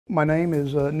My name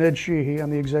is Ned Sheehy. I'm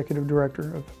the Executive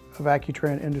Director of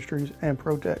AccuTran Industries and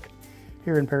ProTech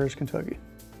here in Paris, Kentucky.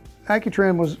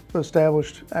 AccuTran was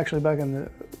established actually back in the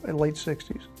late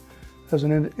 60s as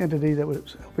an entity that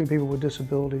was helping people with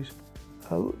disabilities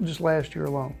just last year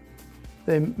alone.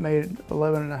 They made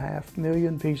 11.5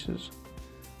 million pieces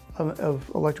of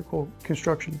electrical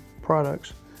construction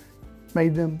products,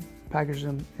 made them, packaged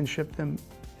them, and shipped them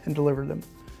and delivered them,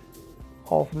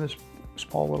 all from this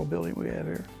small little building we have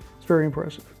here. It's very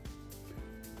impressive.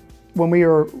 When we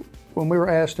were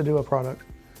asked to do a product,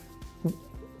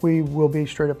 we will be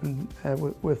straight up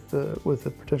with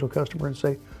the potential customer and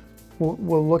say,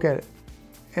 we'll look at it,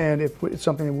 and if it's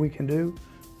something that we can do,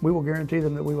 we will guarantee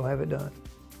them that we will have it done.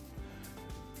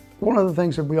 One of the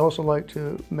things that we also like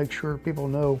to make sure people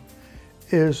know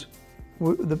is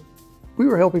we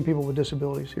were helping people with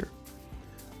disabilities here,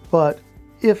 but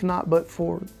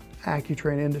for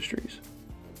AccuTran Industries.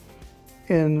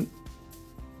 In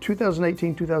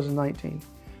 2018, 2019,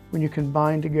 when you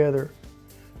combine together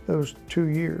those 2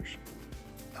 years,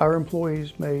 our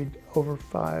employees made over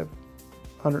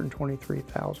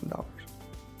 $523,000.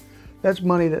 That's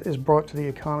money that is brought to the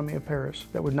economy of Paris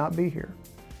that would not be here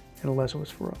unless it was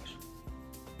for us.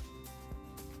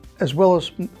 As well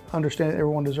as understanding that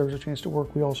everyone deserves a chance to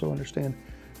work, we also understand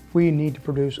we need to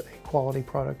produce a quality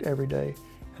product every day,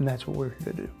 and that's what we're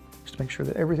here to do, is to make sure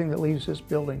that everything that leaves this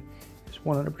building is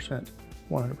 100%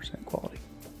 quality.